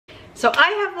So I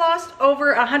have lost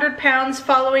over 100 pounds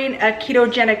following a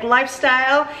ketogenic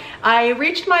lifestyle. I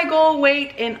reached my goal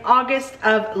weight in August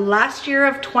of last year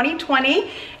of 2020,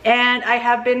 and I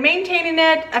have been maintaining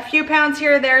it a few pounds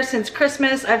here or there since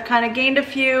Christmas. I've kind of gained a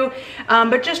few,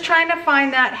 but just trying to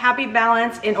find that happy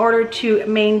balance in order to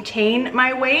maintain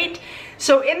my weight.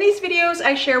 So in these videos,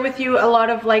 I share with you a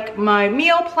lot of like my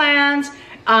meal plans,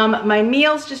 my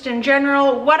meals just in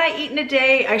general, what I eat in a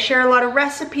day. I share a lot of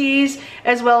recipes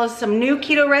as well as some new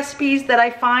keto recipes that I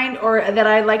find or that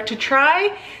I like to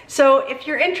try. So if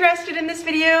you're interested in this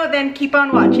video, then keep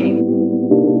on watching.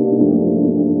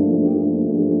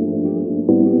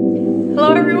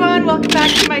 Hello everyone, welcome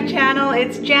back to my channel.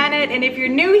 It's Janet, and if you're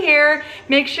new here,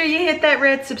 make sure you hit that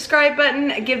red subscribe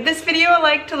button. Give this video a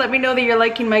like to let me know that you're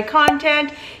liking my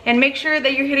content, and make sure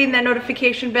that you're hitting that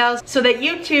notification bell so that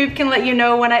YouTube can let you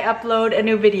know when I upload a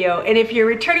new video. And if you're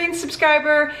a returning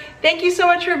subscriber, thank you so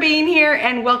much for being here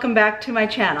and welcome back to my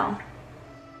channel.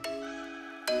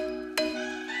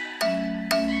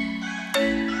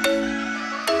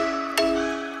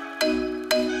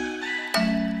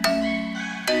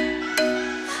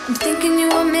 I'm thinking you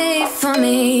were made for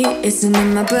me. Isn't it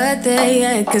my birthday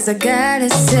yet? Cause I gotta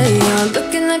say, you're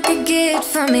looking like a gift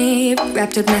for me,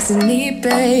 wrapped up nice and neat,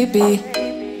 baby.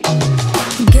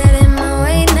 Get in my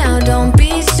way now, don't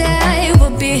be shy.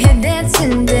 We'll be here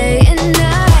dancing day and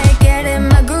night. Get in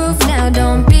my groove now,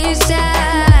 don't be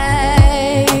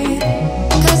shy.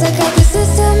 Cause I got this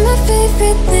list of my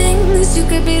favorite things. You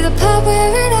could be the part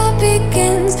where it all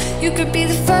begins. You could be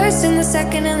the first and the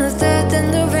second and the third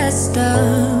and the rest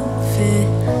of it.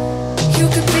 You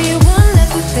could be one of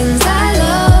the things I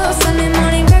love. Sunday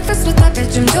morning breakfast with my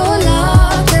bedroom door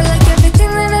locked. I like everything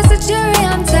that has a cherry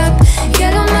on top.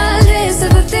 Get on my list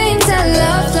of the things I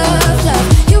love, love,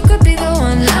 love. You could be the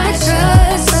one I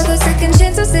trust. All the second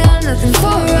chances, they are nothing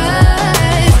for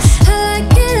us. I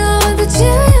like it all with the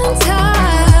cherry on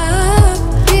top.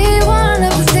 Be one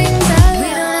of the things I love. We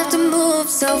don't have to move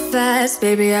so fast,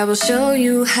 baby, I will show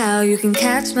you how you can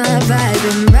catch my vibe.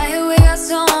 And right away, got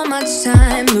so much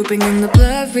time looping in the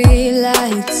blurry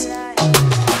lights.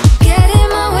 Get in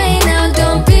my way now,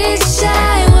 don't be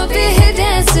shy. We'll be here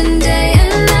dancing day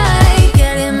and night.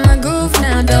 Get in my groove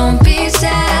now, don't be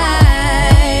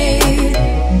shy.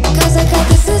 Cause I got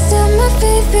this list of my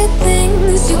favorite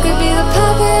things. You could be the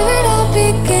part where it all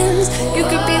begins. You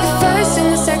could be the first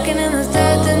and the second and the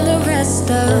third and the rest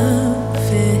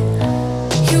of it.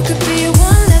 You could be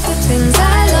one of the things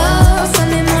I love.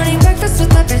 Sunday morning breakfast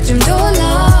with my bedroom door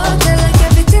locked. I like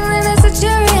everything that has a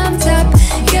cherry on top.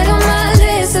 Get on my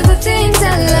list of the things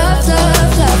I love,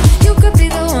 love, love. You could be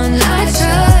the one I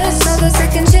trust. All the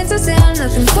second chances, they are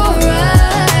nothing for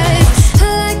us.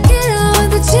 I like it all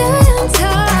with the cherry on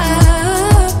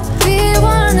top. Be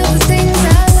one of the things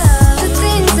I love. The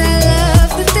things I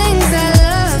love, the things I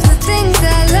love, the things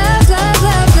I love, love,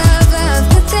 love, love, love.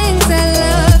 The things I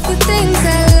love, the things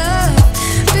I love.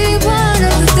 Be one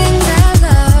of the things I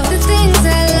love. The things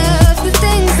I love, the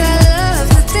things I love,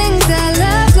 the things I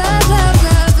love, love, love,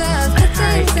 love, love. The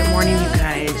Alright, things good I morning, love, you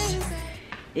guys.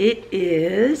 It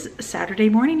is Saturday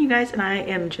morning, you guys, and I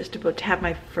am just about to have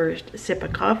my first sip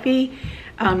of coffee.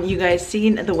 You guys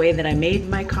seen the way that I made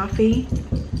my coffee?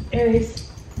 Aries.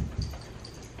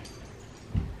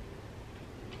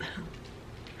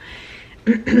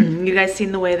 You guys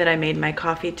seen the way that I made my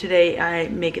coffee today? I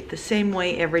make it the same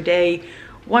way every day.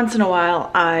 Once in a while,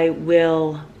 I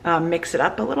will mix it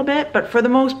up a little bit, but for the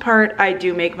most part, I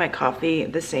do make my coffee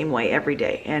the same way every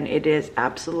day, and it is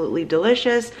absolutely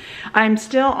delicious. I'm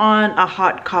still on a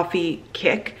hot coffee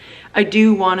kick. I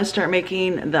do want to start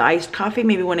making the iced coffee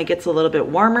maybe when it gets a little bit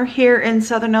warmer here in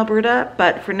southern Alberta,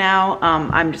 but for now,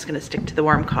 I'm just going to stick to the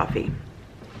warm coffee.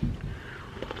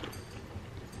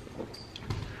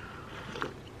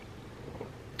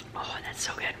 Oh, that's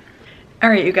so good. All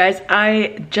right, you guys,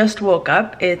 I just woke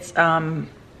up. It's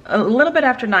a little bit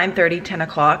after 9:30, 10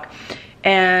 o'clock,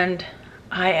 and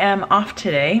I am off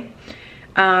today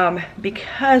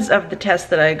because of the test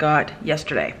that I got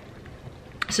yesterday.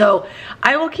 So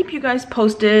I will keep you guys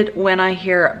posted when I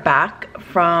hear back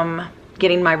from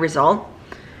getting my result.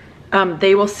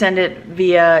 They will send it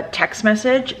via text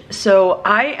message. So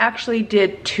I actually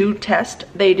did 2 tests.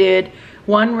 They did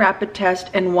one rapid test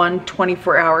and one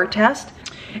 24-hour test.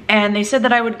 And they said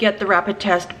that I would get the rapid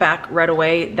test back right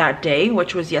away that day,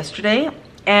 which was yesterday.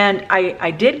 And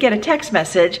I did get a text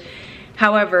message.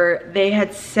 However, they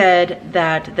had said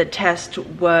that the test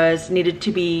needed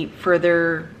to be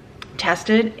further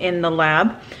tested in the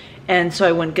lab. And so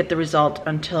I wouldn't get the result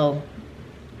until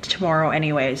tomorrow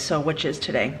anyway, so which is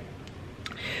today.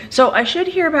 So I should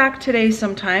hear back today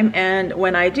sometime, and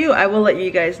when I do, I will let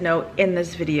you guys know in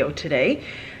this video today.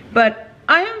 But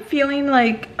I am feeling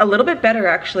like a little bit better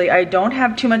actually. I don't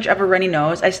have too much of a runny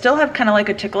nose. I still have kind of like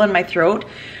a tickle in my throat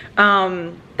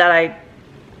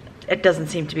it doesn't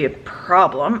seem to be a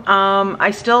problem.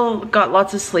 I still got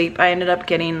lots of sleep. I ended up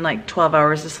getting like 12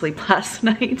 hours of sleep last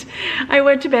night. I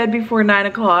went to bed before 9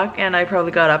 o'clock and I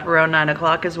probably got up around 9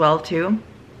 o'clock as well too.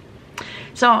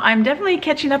 So I'm definitely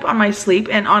catching up on my sleep,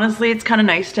 and honestly it's kind of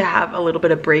nice to have a little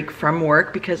bit of break from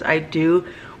work because I do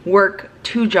work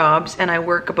 2 jobs and I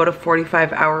work about a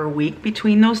 45-hour week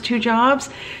between those 2 jobs.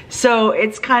 So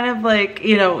it's kind of like,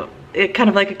 you know, it kind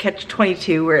of like a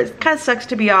catch-22 where it kind of sucks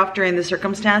to be off during the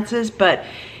circumstances, but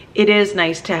it is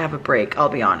nice to have a break, I'll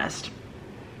be honest.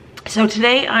 So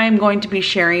today I'm going to be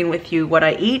sharing with you what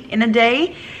I eat in a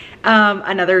day.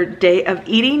 Another day of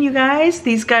eating, you guys.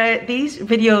 These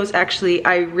videos actually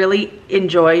I really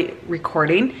enjoy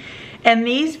recording, and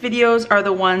these videos are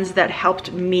the ones that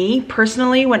helped me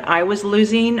personally when I was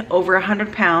losing over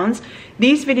 100 pounds.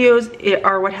 These videos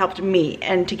are what helped me,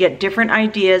 and to get different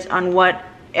ideas on what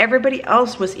everybody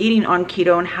else was eating on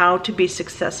keto and how to be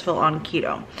successful on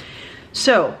keto.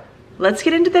 So let's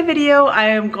get into the video. I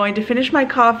am going to finish my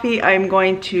coffee. I am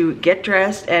going to get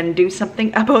dressed and do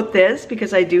something about this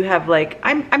because I do have like,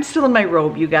 I'm still in my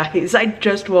robe, you guys. I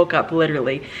just woke up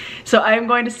literally. So I am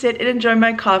going to sit and enjoy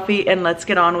my coffee, and let's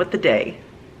get on with the day.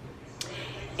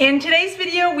 In today's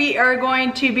video, we are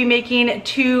going to be making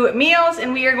 2 meals,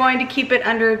 and we are going to keep it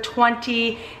under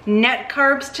 20 net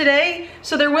carbs today.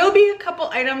 So there will be a couple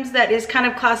items that is kind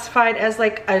of classified as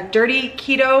like a dirty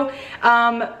keto,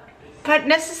 but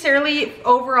necessarily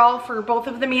overall for both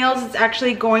of the meals, it's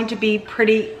actually going to be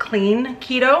pretty clean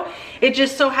keto. It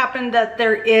just so happened that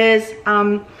there is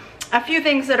a few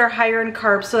things that are higher in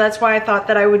carbs, so that's why I thought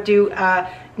that I would do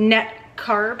net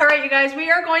carb. All right, you guys,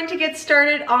 we are going to get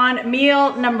started on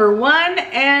meal number 1,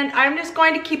 and I'm just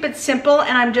going to keep it simple,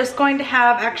 and I'm just going to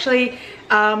have actually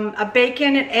a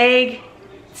bacon and egg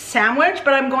sandwich,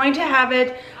 but I'm going to have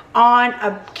it on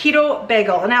a keto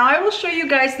bagel. Now I will show you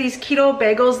guys these keto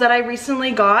bagels that I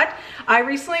recently got. I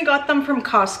recently got them from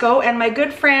Costco, and my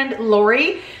good friend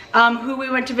Lori, who we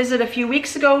went to visit a few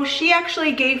weeks ago, she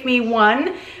actually gave me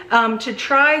one to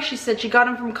try. She said she got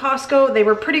them from Costco. They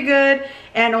were pretty good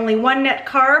and only 1 net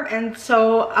carb, and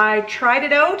so I tried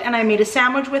it out and I made a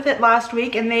sandwich with it last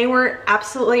week, and they were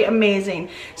absolutely amazing.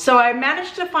 So I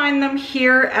managed to find them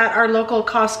here at our local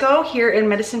Costco here in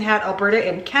Medicine Hat, Alberta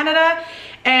in Canada,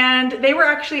 and they were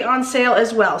actually on sale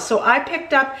as well. So I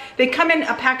picked up, they come in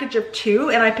a package of 2,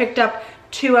 and I picked up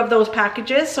 2 of those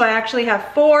packages, so I actually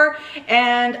have 4,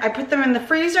 and I put them in the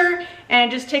freezer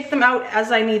and just take them out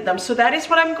as I need them. So that is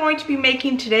what I'm going to be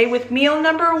making today with meal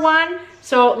number 1.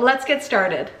 So let's get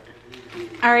started.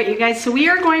 All right, you guys, so we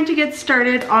are going to get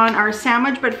started on our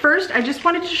sandwich, but first I just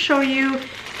wanted to show you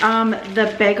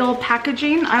the bagel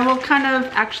packaging. I will kind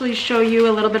of actually show you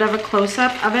a little bit of a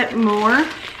close-up of it more,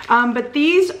 but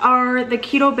these are the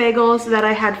keto bagels that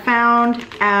I had found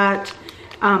at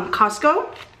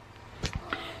Costco.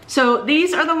 So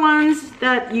these are the ones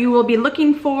that you will be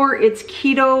looking for. It's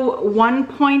Keto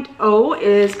 1.0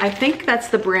 is, I think that's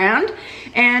the brand.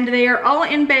 And they are all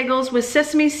in bagels with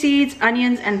sesame seeds,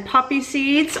 onions, and poppy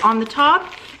seeds on the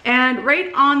top. And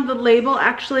right on the label,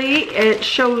 actually, it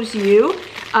shows you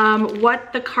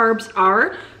what the carbs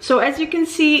are. So as you can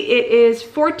see, it is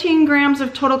 14 grams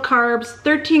of total carbs,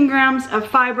 13 grams of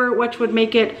fiber, which would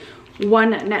make it 1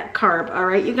 net carb. All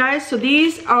right, you guys, so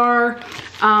these are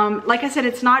like I said,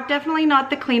 it's definitely not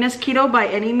the cleanest keto by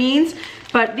any means,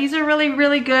 but these are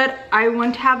really good. I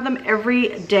wouldn't have them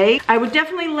every day. I would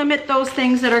definitely limit those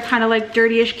things that are kind of like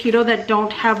dirty-ish keto that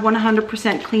don't have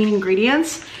 100% clean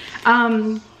ingredients.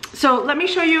 So let me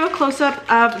show you a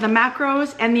close-up of the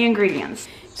macros and the ingredients.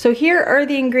 So here are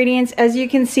the ingredients. As you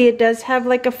can see, it does have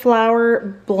like a flour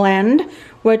blend,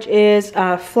 which is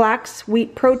flax,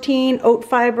 wheat protein, oat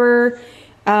fiber,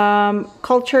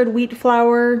 cultured wheat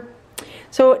flour.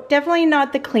 So definitely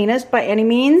not the cleanest by any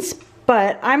means,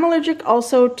 but I'm allergic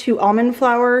also to almond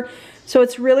flour, so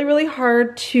it's really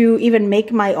hard to even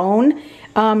make my own.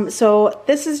 So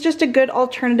this is just a good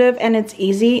alternative, and it's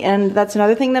easy, and that's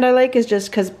another thing that I like, is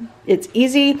just because it's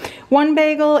easy. 1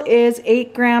 bagel is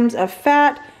 8 grams of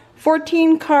fat,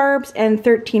 14 carbs, and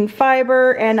 13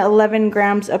 fiber, and 11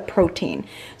 grams of protein.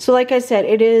 So like I said,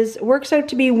 it works out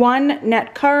to be 1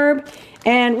 net carb,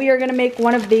 and we are gonna make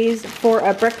one of these for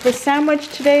a breakfast sandwich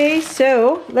today.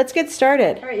 So let's get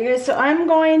started. All right, you guys, so I'm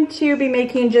going to be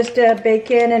making just a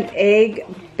bacon and egg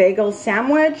bagel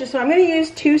sandwich. So I'm gonna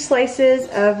use 2 slices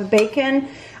of bacon.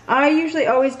 I usually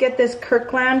always get this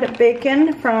Kirkland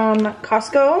bacon from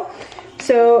Costco.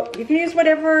 So you can use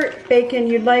whatever bacon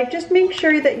you'd like. Just make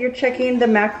sure that you're checking the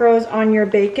macros on your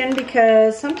bacon,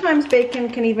 because sometimes bacon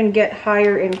can even get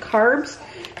higher in carbs.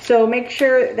 So make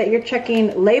sure that you're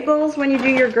checking labels when you do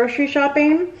your grocery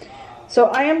shopping. So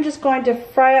I am just going to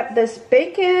fry up this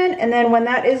bacon, and then when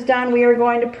that is done, we are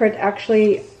going to put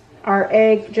actually our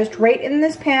egg just right in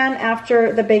this pan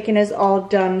after the bacon is all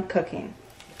done cooking.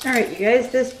 All right, you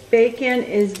guys, this bacon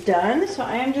is done. So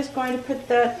I am just going to put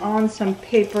that on some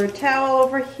paper towel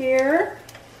over here.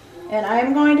 And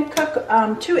I'm going to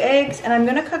cook 2 eggs, and I'm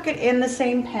gonna cook it in the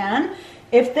same pan.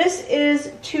 If this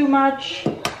is too much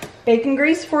bacon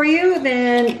grease for you,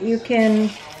 then you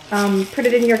can put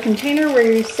it in your container where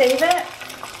you save it.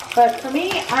 But for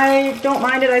me, I don't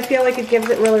mind it. I feel like it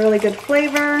gives it really, really good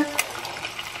flavor.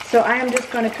 So I am just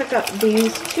gonna cook up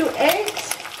these 2 eggs.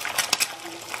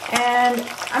 And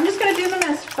I'm just going to do them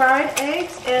as fried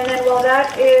eggs, and then while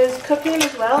that is cooking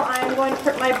as well, I am going to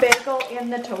put my bagel in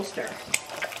the toaster.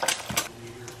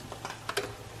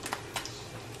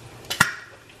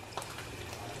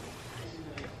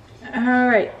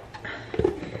 Alright,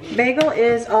 bagel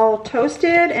is all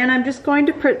toasted, and I'm just going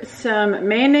to put some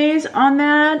mayonnaise on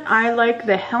that. I like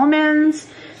the Hellmann's.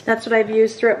 That's what I've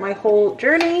used throughout my whole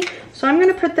journey. So I'm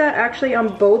going to put that actually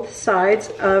on both sides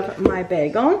of my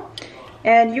bagel.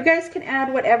 And you guys can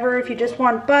add whatever, if you just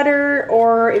want butter,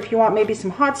 or if you want maybe some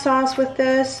hot sauce with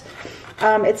this.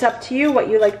 It's up to you what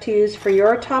you like to use for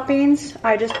your toppings.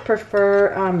 I just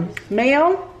prefer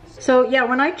mayo. So yeah,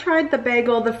 when I tried the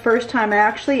bagel the first time, I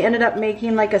actually ended up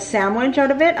making like a sandwich out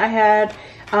of it. I had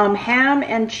ham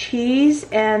and cheese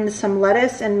and some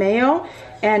lettuce and mayo,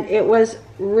 and it was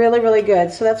really, really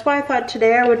good. So that's why I thought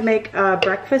today I would make a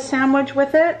breakfast sandwich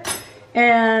with it.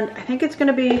 And I think it's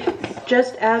gonna be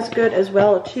just as good as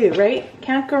well too, right?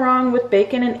 Can't go wrong with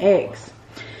bacon and eggs.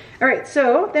 All right,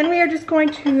 so then we are just going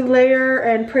to layer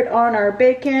and put on our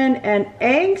bacon and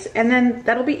eggs, and then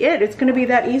that'll be it. It's gonna be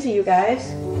that easy, you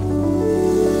guys.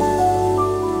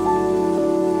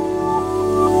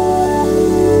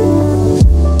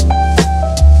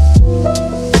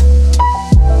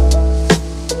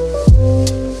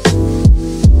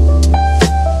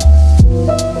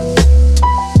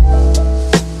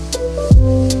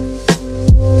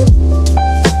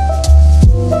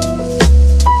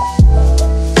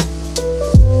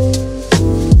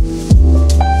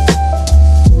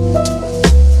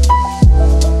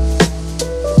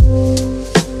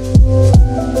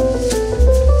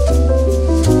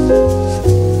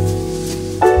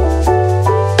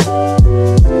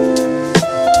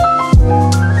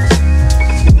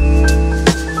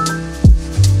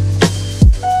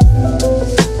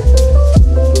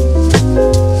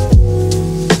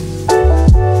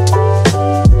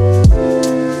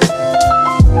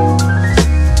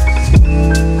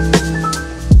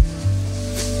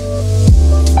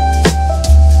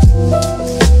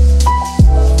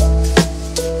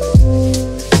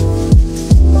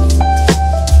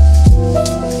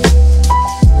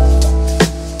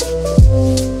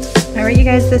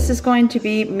 This is going to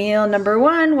be meal number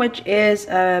 1, which is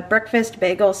a breakfast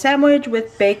bagel sandwich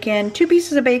with bacon, 2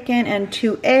 pieces of bacon and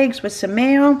 2 eggs with some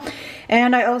mayo.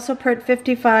 And I also put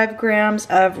 55 grams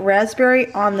of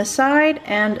raspberry on the side,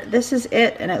 and this is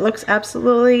it. And it looks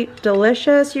absolutely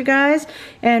delicious, you guys,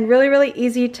 and really, really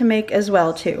easy to make as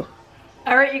well too.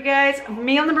 All right, you guys,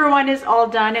 meal number 1 is all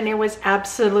done, and it was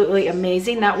absolutely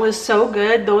amazing. That was so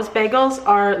good. Those bagels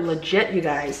are legit, you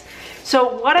guys.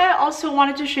 So what I also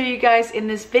wanted to show you guys in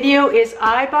this video is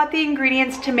I bought the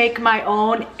ingredients to make my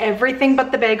own everything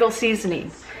but the bagel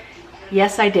seasoning.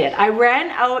 Yes, I did. I ran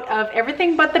out of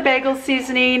everything but the bagel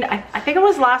seasoning. I think it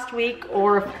was last week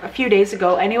or a few days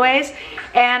ago anyways.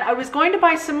 And I was going to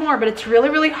buy some more, but it's really,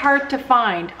 really hard to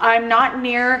find. I'm not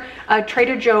near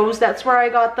Trader Joe's. That's where I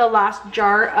got the last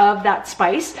jar of that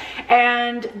spice.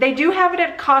 And they do have it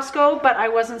at Costco, but I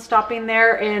wasn't stopping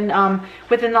there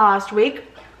within the last week.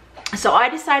 So I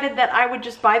decided that I would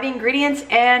just buy the ingredients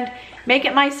and make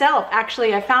it myself.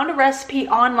 Actually, I found a recipe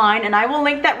online, and I will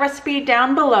link that recipe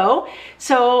down below.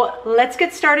 So let's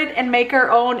get started and make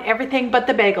our own everything but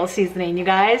the bagel seasoning, you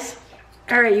guys.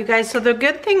 All right, you guys, so the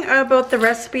good thing about the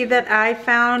recipe that I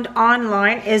found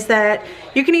online is that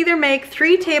you can either make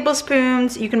 3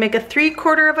 tablespoons, you can make a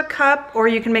 3/4 of a cup, or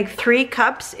you can make 3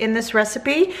 cups in this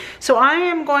recipe. So I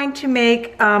am going to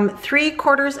make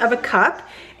 3/4 of a cup.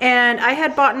 And I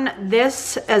had bought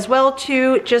this as well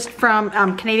too, just from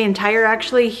Canadian Tire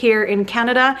actually here in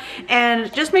Canada.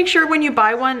 And just make sure when you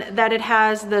buy one that it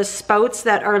has the spouts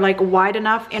that are like wide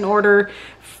enough in order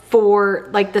for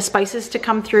like the spices to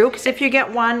come through, because if you get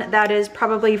one that is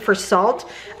probably for salt,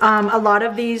 a lot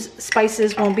of these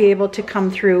spices won't be able to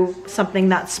come through something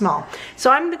that small.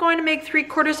 So I'm going to make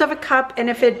 3/4 cup, and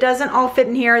if it doesn't all fit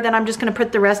in here, then I'm just going to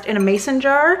put the rest in a mason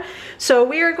jar. So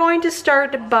we are going to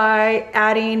start by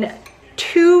adding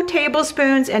 2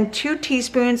 tablespoons and 2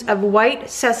 teaspoons of white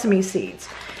sesame seeds.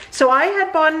 So I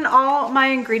had bought all my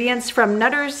ingredients from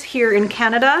Nutters here in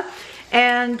Canada,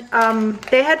 and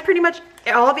they had pretty much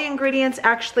all the ingredients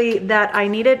actually that I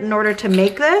needed in order to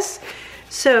make this.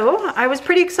 So I was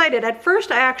pretty excited. At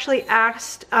first I actually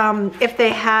asked if they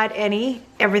had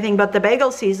everything but the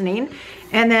bagel seasoning,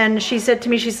 and then she said to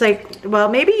me, she's like, well,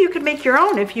 maybe you could make your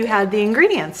own if you had the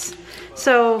ingredients.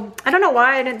 So I don't know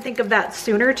why I didn't think of that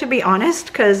sooner, to be honest,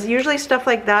 because usually stuff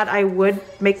like that I would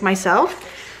make myself.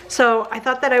 So I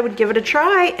thought that I would give it a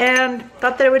try and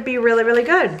thought that it would be really, really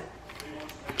good.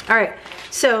 All right,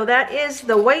 so that is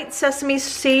the white sesame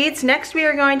seeds. Next we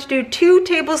are going to do 2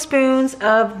 tablespoons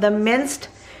of the minced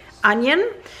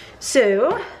onion.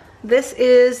 So this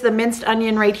is the minced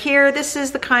onion right here. This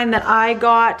is the kind that I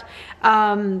got.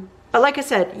 But like I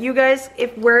said, you guys,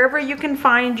 if wherever you can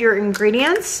find your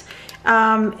ingredients,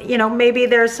 you know, maybe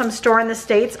there's some store in the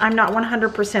States. I'm not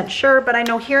 100% sure, but I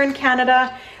know here in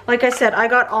Canada, like I said, I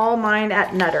got all mine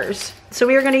at Nutters. So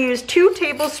we are going to use 2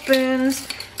 tablespoons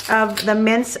of the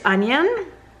minced onion.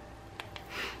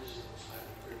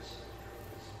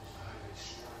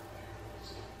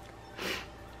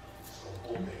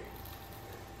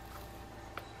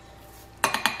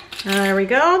 There we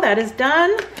go, that is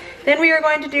done. Then we are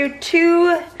going to do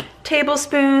 2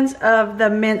 tablespoons of the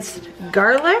minced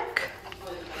garlic.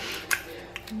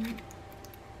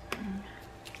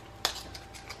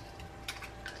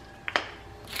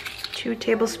 Two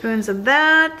tablespoons of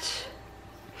that.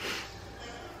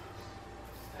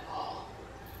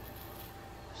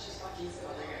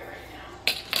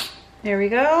 There we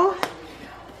go.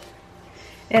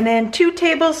 And then 2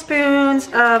 tablespoons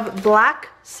of black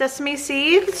sesame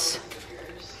seeds.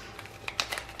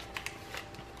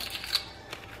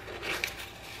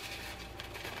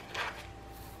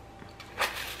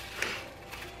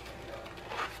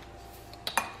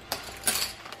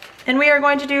 And we are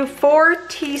going to do 4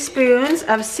 teaspoons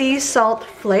of sea salt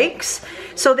flakes.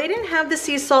 So they didn't have the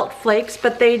sea salt flakes,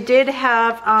 but they did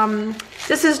have,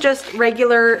 this is just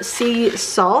regular sea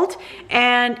salt,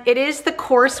 and it is the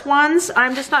coarse ones.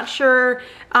 I'm just not sure.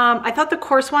 I thought the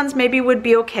coarse ones maybe would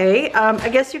be okay. I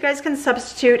guess you guys can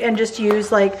substitute and just use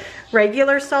like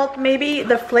regular salt maybe.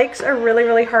 The flakes are really,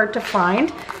 really hard to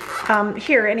find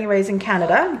here anyways in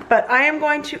Canada. But I am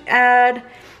going to add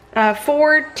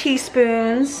 4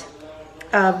 teaspoons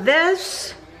of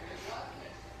this.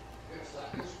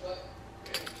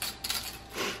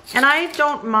 And I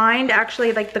don't mind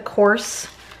actually like the coarse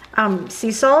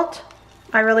sea salt.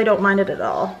 I really don't mind it at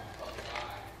all.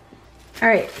 All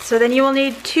right, so then you will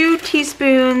need 2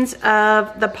 teaspoons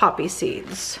of the poppy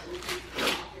seeds.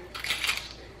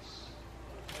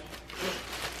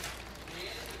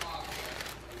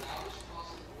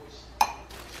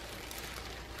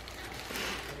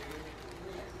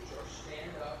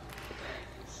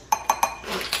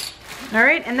 All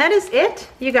right, and that is it,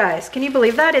 you guys. Can you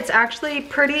believe that? It's actually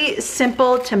pretty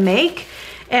simple to make.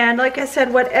 And like I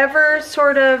said, whatever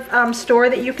sort of store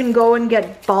that you can go and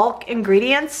get bulk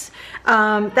ingredients,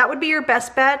 that would be your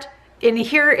best bet. In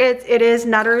here, it is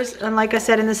Nutters, and like I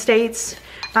said, in the States,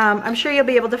 I'm sure you'll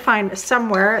be able to find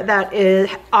somewhere that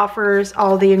offers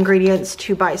all the ingredients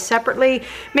to buy separately.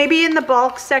 Maybe in the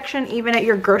bulk section, even at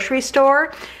your grocery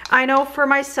store. I know for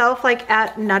myself, like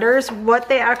at Nutters, what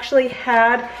they actually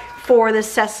had for the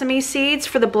sesame seeds,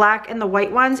 for the black and the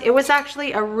white ones, it was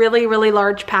actually a really, really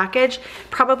large package,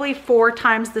 probably 4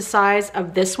 times the size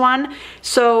of this one.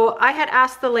 So I had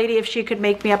asked the lady if she could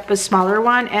make me up a smaller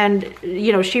one, and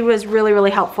you know, she was really,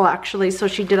 really helpful actually. So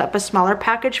she did up a smaller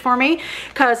package for me,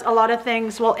 because a lot of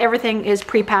things, well, everything is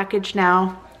pre-packaged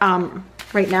now,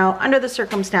 right now, under the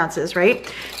circumstances,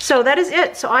 right? So that is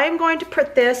it. So I am going to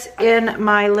put this in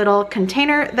my little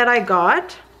container that I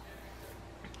got.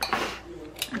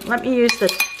 Let me use the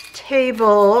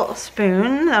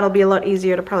tablespoon. That'll be a lot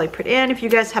easier to probably put in. If you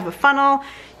guys have a funnel,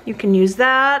 you can use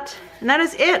that. And that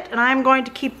is it. And I'm going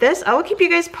to keep this. I will keep you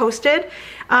guys posted.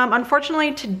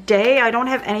 Unfortunately, today I don't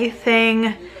have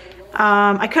anything.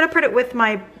 I could have put it with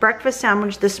my breakfast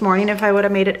sandwich this morning if I would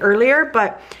have made it earlier,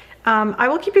 but I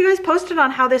will keep you guys posted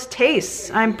on how this tastes.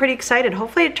 I'm pretty excited.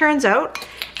 Hopefully it turns out.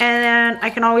 And then I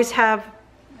can always have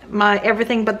my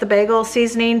everything but the bagel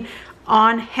seasoning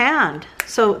on hand.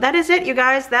 So that is it, you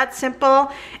guys. That's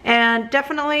simple, and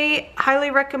definitely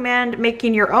highly recommend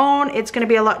making your own. It's going to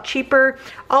be a lot cheaper.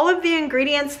 All of the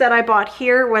ingredients that I bought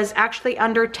here was actually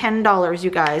under $10,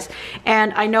 you guys.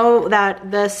 And I know that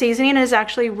the seasoning is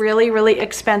actually really, really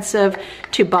expensive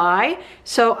to buy.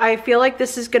 So I feel like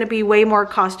this is going to be way more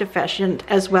cost efficient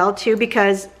as well too,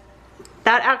 because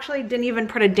that actually didn't even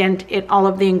put a dent in all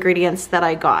of the ingredients that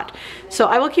I got. So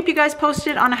I will keep you guys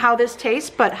posted on how this tastes,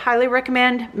 but highly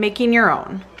recommend making your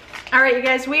own. All right, you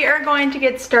guys, we are going to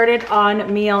get started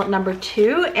on meal number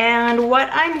 2. And what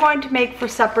I'm going to make for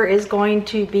supper is going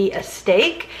to be a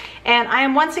steak. And I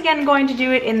am once again going to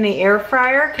do it in the air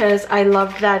fryer because I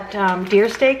love that deer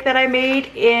steak that I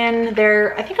made in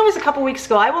there. I think it was a couple weeks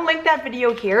ago. I will link that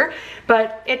video here,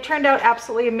 but it turned out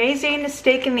absolutely amazing.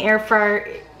 Steak in the air fryer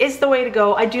is the way to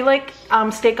go. I do like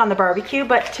steak on the barbecue,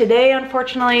 but today,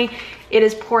 unfortunately, it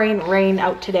is pouring rain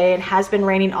out today and has been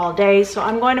raining all day. So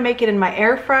I'm going to make it in my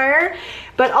air fryer.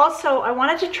 But also, I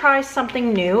wanted to try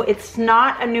something new. It's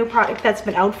not a new product that's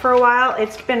been out for a while.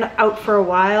 It's been out for a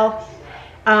while.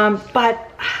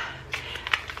 But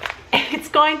it's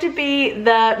going to be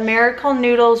the Miracle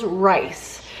Noodles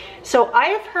rice. So I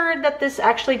have heard that this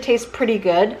actually tastes pretty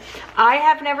good. I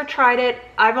have never tried it.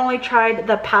 I've only tried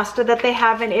the pasta that they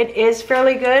have, and it is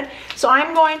fairly good. So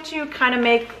I'm going to kind of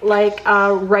make like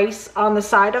rice on the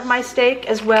side of my steak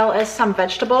as well as some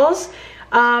vegetables.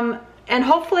 And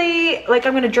hopefully, like,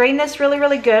 I'm going to drain this really,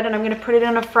 really good, and I'm going to put it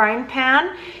in a frying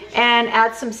pan and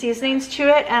add some seasonings to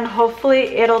it, and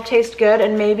hopefully it'll taste good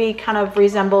and maybe kind of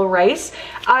resemble rice.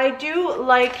 I do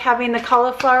like having the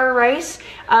cauliflower rice.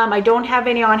 I don't have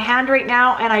any on hand right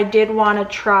now, and I did want to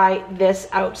try this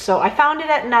out. So I found it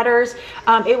at Nutter's.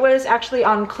 It was actually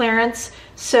on clearance.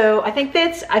 So I think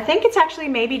it's actually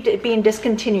maybe being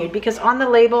discontinued, because on the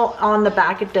label on the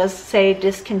back it does say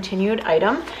discontinued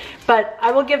item. But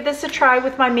I will give this a try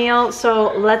with my meal,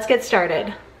 so let's get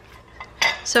started.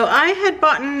 So I had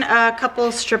bought a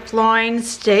couple strip loin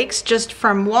steaks just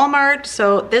from Walmart.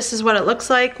 So this is what it looks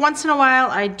like. Once in a while,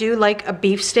 I do like a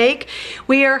beef steak.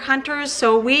 We are hunters,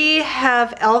 so we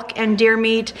have elk and deer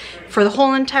meat for the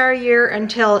whole entire year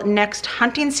until next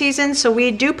hunting season. So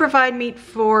we do provide meat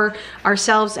for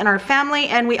ourselves and our family.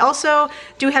 And we also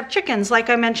do have chickens, like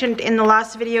I mentioned in the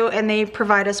last video, and they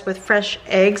provide us with fresh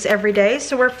eggs every day.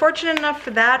 So we're fortunate enough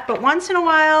for that. But once in a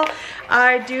while,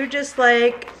 I do just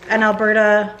like an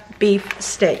Alberta beef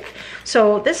steak.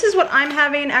 So this is what I'm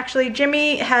having. Actually,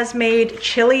 Jimmy has made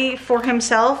chili for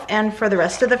himself and for the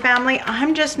rest of the family.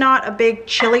 I'm just not a big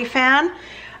chili fan.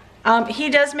 He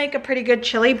does make a pretty good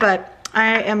chili, but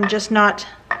I am just not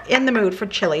in the mood for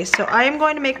chili. So I am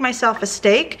going to make myself a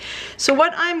steak. So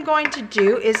what I'm going to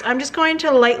do is I'm just going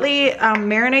to lightly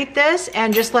marinate this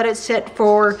and just let it sit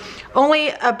for only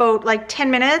about like 10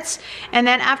 minutes. And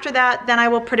then after that, then I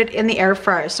will put it in the air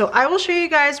fryer. So I will show you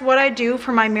guys what I do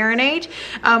for my marinade,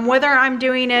 whether I'm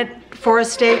doing it for a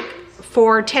steak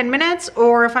for 10 minutes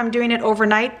or if I'm doing it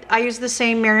overnight. I use the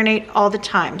same marinade all the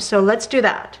time. So let's do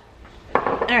that.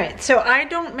 All right, so I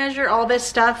don't measure all this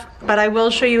stuff, but I will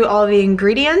show you all the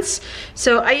ingredients.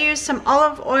 So I use some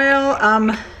olive oil.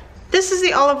 This is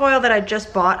the olive oil that I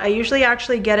just bought. I usually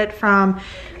actually get it from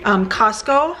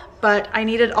Costco, but I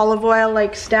needed olive oil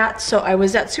like stat, so I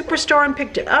was at Superstore and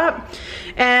picked it up.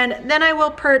 And then I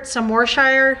will put some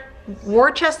Worcestershire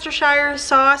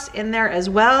sauce in there as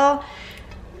well.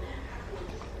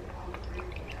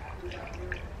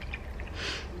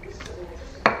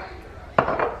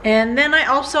 And then I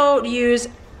also use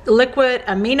liquid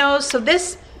aminos. So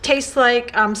this tastes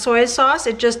like soy sauce.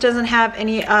 It just doesn't have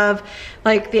any of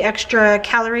like the extra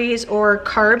calories or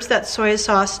carbs that soy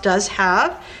sauce does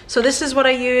have. So this is what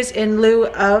I use in lieu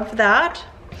of that.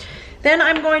 Then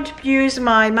I'm going to use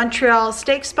my Montreal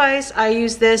steak spice. I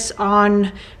use this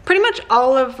on pretty much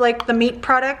all of like the meat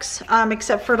products,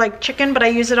 except for like chicken, but I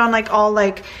use it on like all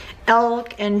like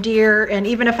elk and deer, and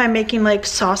even if I'm making like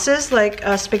sauces, like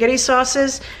spaghetti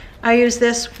sauces, I use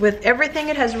this with everything.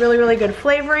 It has really, really good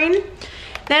flavoring.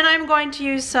 Then I'm going to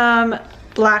use some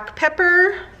black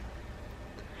pepper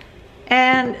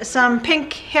and some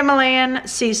pink Himalayan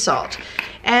sea salt.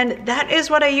 And that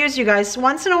is what I use, you guys.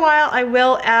 Once in a while, I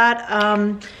will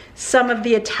add some of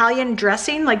the Italian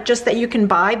dressing, like just that you can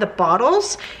buy, the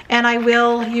bottles, and I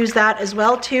will use that as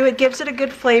well too. It gives it a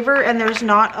good flavor, and there's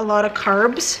not a lot of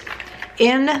carbs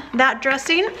in that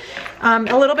dressing. A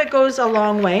little bit goes a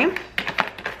long way.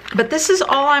 But this is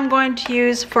all I'm going to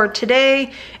use for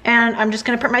today, and I'm just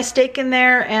gonna put my steak in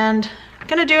there, and I'm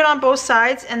gonna do it on both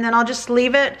sides, and then I'll just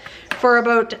leave it for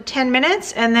about 10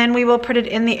 minutes, and then we will put it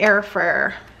in the air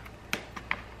fryer.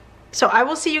 So I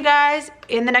will see you guys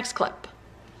in the next clip.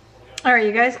 All right,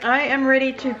 you guys, I am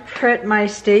ready to put my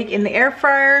steak in the air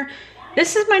fryer.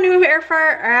 This is my new air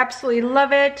fryer. I absolutely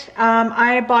love it.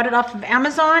 I bought it off of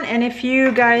Amazon, and if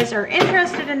you guys are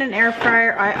interested in an air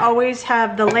fryer, I always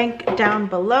have the link down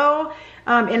below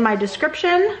in my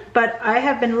description, but I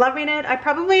have been loving it. I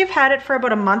probably have had it for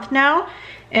about a month now,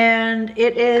 and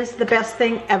it is the best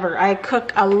thing ever. I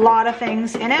cook a lot of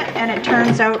things in it, and it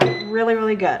turns out really,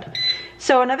 really good.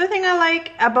 So another thing I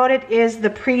like about it is the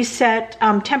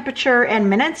preset temperature and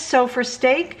minutes. So for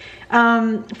steak,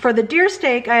 for the deer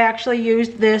steak, I actually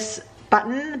used this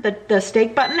button, the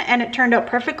steak button, and it turned out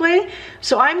perfectly.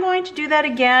 So I'm going to do that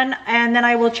again, and then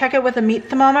I will check it with a meat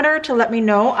thermometer to let me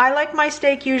know. I like my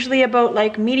steak usually about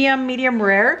like medium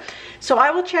rare. So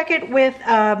I will check it with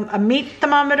a meat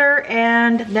thermometer,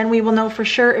 and then we will know for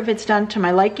sure if it's done to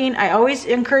my liking. I always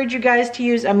encourage you guys to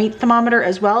use a meat thermometer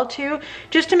as well too,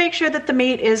 just to make sure that the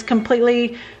meat is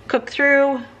completely cooked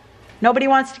through. Nobody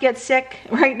wants to get sick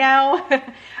right now.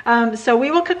 So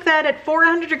we will cook that at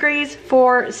 400 degrees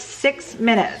for 6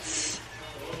 minutes.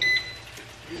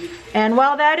 And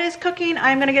while that is cooking,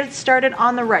 I'm gonna get started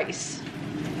on the rice.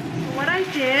 What I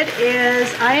did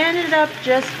is I ended up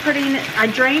just I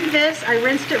drained this, I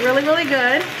rinsed it really, really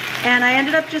good, and I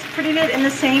ended up just putting it in the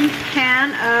same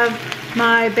pan of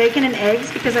my bacon and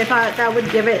eggs because I thought that would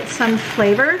give it some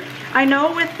flavor. I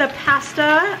know with the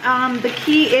pasta, the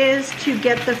key is to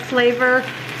get the flavor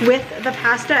with the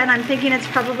pasta, and I'm thinking it's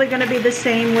probably going to be the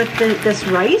same with this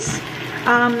rice.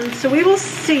 So we will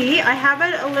see. I have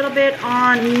it a little bit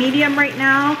on medium right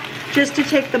now just to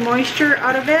take the moisture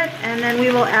out of it, and then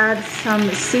we will add some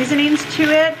seasonings to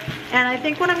it. And I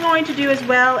think what I'm going to do as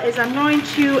well is I'm going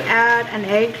to add an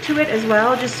egg to it as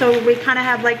well, just so we kind of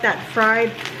have like that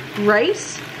fried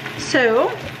rice.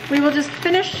 So we will just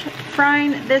finish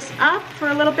frying this up for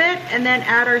a little bit and then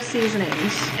add our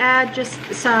seasonings. Add just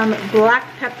some black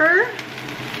pepper.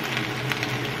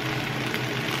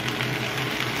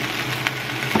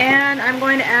 And I'm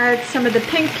going to add some of the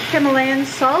pink Himalayan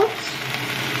salt.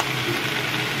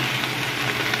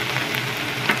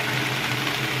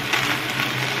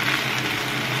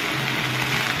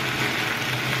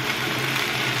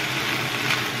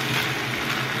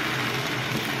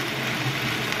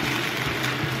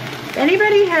 If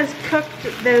anybody has cooked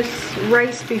this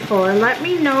rice before, let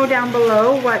me know down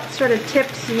below what sort of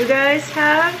tips you guys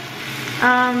have.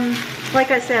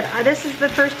 Like I said, this is the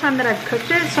first time that I've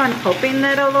cooked it, so I'm hoping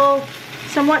that it'll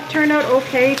somewhat turn out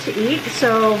okay to eat.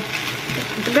 So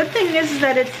the good thing is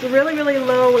that it's really, really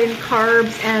low in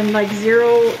carbs and like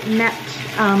zero net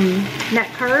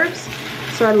carbs.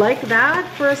 So I like that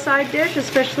for a side dish,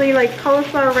 especially like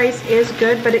cauliflower rice is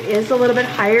good, but it is a little bit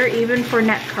higher even for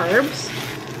net carbs.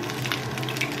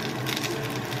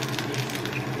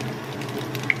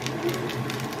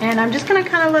 And I'm just gonna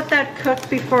kind of let that cook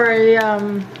before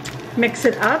I mix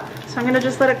it up. So I'm gonna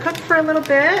just let it cook for a little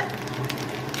bit.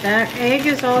 That egg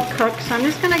is all cooked, so I'm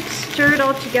just gonna stir it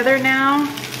all together now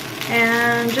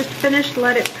and just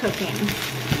let it cooking.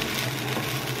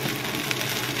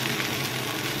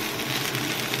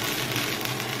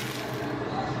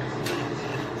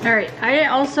 All right, I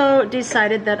also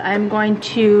decided that I'm going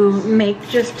to make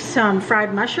just some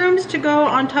fried mushrooms to go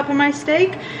on top of my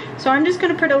steak. So I'm just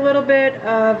gonna put a little bit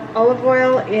of olive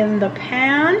oil in the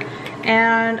pan,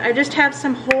 and I just have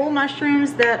some whole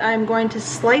mushrooms that I'm going to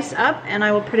slice up, and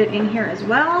I will put it in here as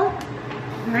well.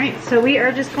 All right, so we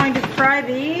are just going to fry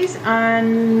these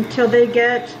until they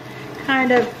get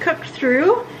kind of cooked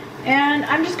through. And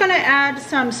I'm just gonna add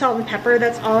some salt and pepper.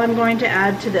 That's all I'm going to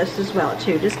add to this as well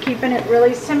too. Just keeping it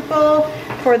really simple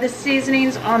for the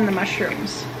seasonings on the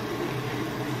mushrooms.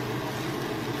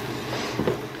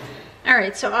 All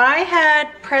right, so I had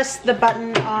pressed the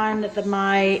button on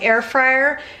my air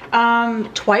fryer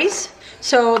twice.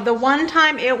 So the one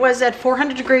time it was at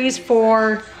 400 degrees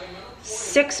for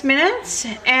 6 minutes.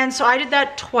 And so I did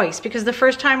that twice because the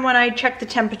first time when I checked the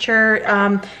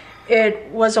temperature, it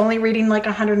was only reading like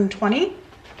 120.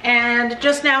 And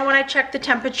just now when I checked the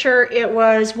temperature, it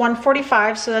was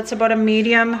 145, so that's about a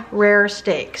medium rare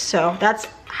steak. So that's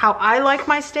how I like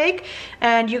my steak,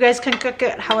 and you guys can cook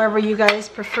it however you guys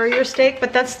prefer your steak,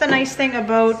 but that's the nice thing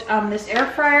about this air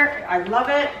fryer. I love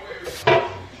it.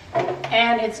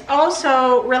 And it's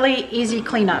also really easy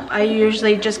cleanup. I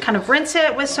usually just kind of rinse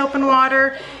it with soap and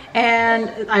water,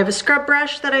 and I have a scrub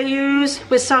brush that I use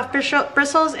with soft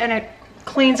bristles, and it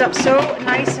cleans up so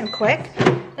nice and quick.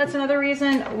 That's another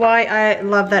reason why I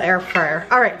love that air fryer.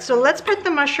 All right, so let's put the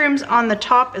mushrooms on the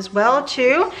top as well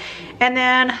too. And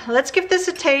then let's give this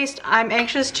a taste. I'm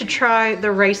anxious to try the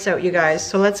rice out, you guys.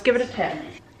 So let's give it a 10.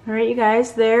 All right, you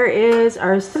guys, there is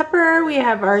our supper. We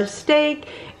have our steak,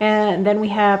 and then we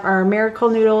have our Miracle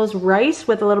Noodles rice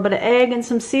with a little bit of egg and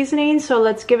some seasoning. So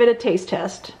let's give it a taste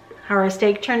test. How our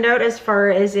steak turned out as far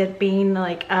as it being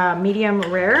like medium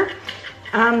rare.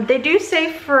 They do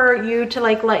say for you to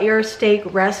like let your steak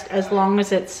rest as long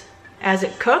as it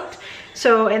cooked.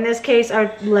 So in this case, I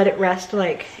would let it rest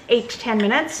like 8 to 10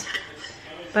 minutes.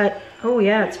 But oh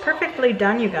yeah, it's perfectly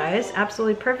done, you guys.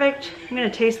 Absolutely perfect. I'm gonna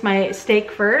taste my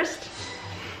steak first.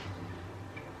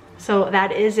 So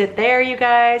that is it there, you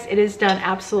guys. It is done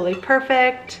absolutely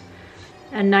perfect.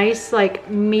 A nice like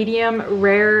medium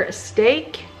rare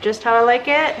steak, just how I like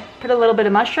it. Put a little bit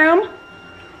of mushroom.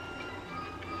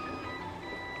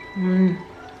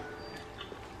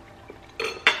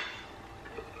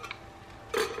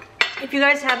 If you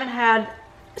guys haven't had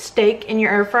steak in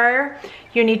your air fryer,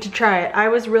 you need to try it. I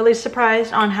was really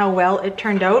surprised on how well it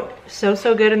turned out. So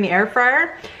good in the air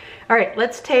fryer. All right,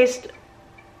 let's taste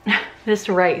this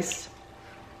rice.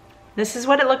 This is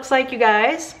what it looks like, you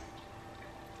guys.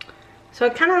 So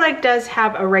it kind of like does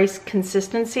have a rice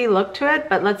consistency look to it,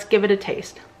 but let's give it a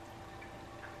taste.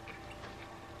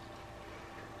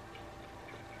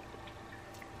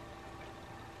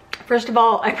 First of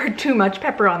all, I put too much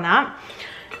pepper on that,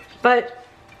 but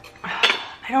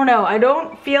I don't know. I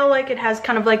don't feel like it has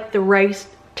kind of like the rice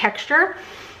texture.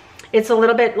 It's a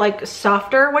little bit like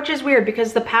softer, which is weird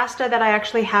because the pasta that I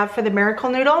actually have for the Miracle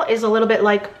Noodle is a little bit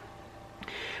like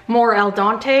more al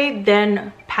dente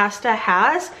than pasta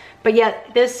has. But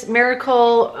yet this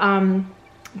Miracle,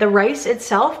 the rice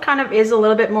itself kind of is a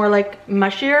little bit more like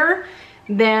mushier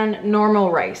than normal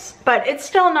rice. But it's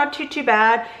still not too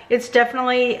bad. It's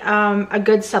definitely a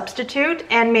good substitute,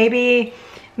 and maybe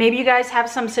you guys have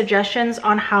some suggestions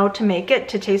on how to make it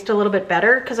to taste a little bit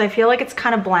better, because I feel like it's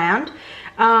kind of bland.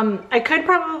 I could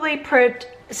probably put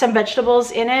some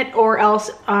vegetables in it, or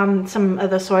else some of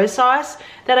the soy sauce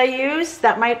that I use.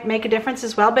 That might make a difference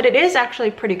as well, but it is actually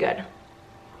pretty good.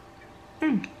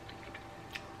 All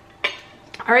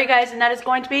right, guys, and that is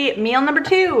going to be meal number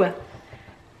 2.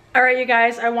 All right, you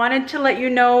guys, I wanted to let you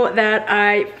know that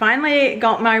I finally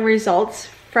got my results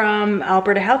from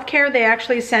Alberta Healthcare. They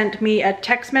actually sent me a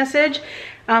text message.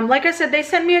 Like I said, they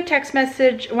sent me a text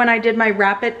message when I did my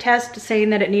rapid test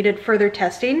saying that it needed further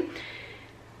testing.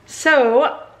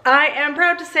 So I am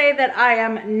proud to say that I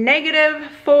am negative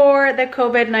for the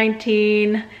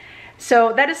COVID-19.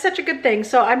 So that is such a good thing.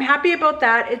 So I'm happy about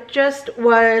that. It just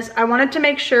was, I wanted to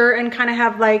make sure and kind of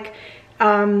have like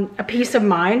a peace of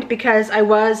mind, because I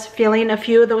was feeling a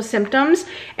few of those symptoms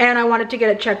and I wanted to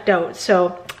get it checked out.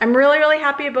 So I'm really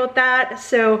happy about that.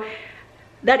 So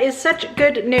that is such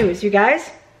good news, you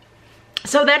guys.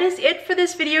 So that is it for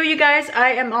this video, you guys.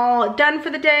 I am all done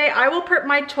for the day. I will put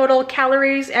my total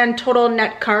calories and total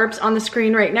net carbs on the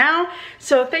screen right now.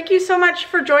 So thank you so much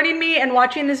for joining me and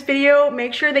watching this video.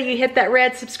 Make sure that you hit that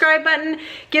red subscribe button.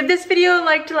 Give this video a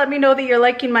like to let me know that you're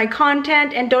liking my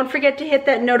content, and don't forget to hit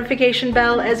that notification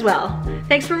bell as well.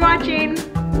 Thanks for watching.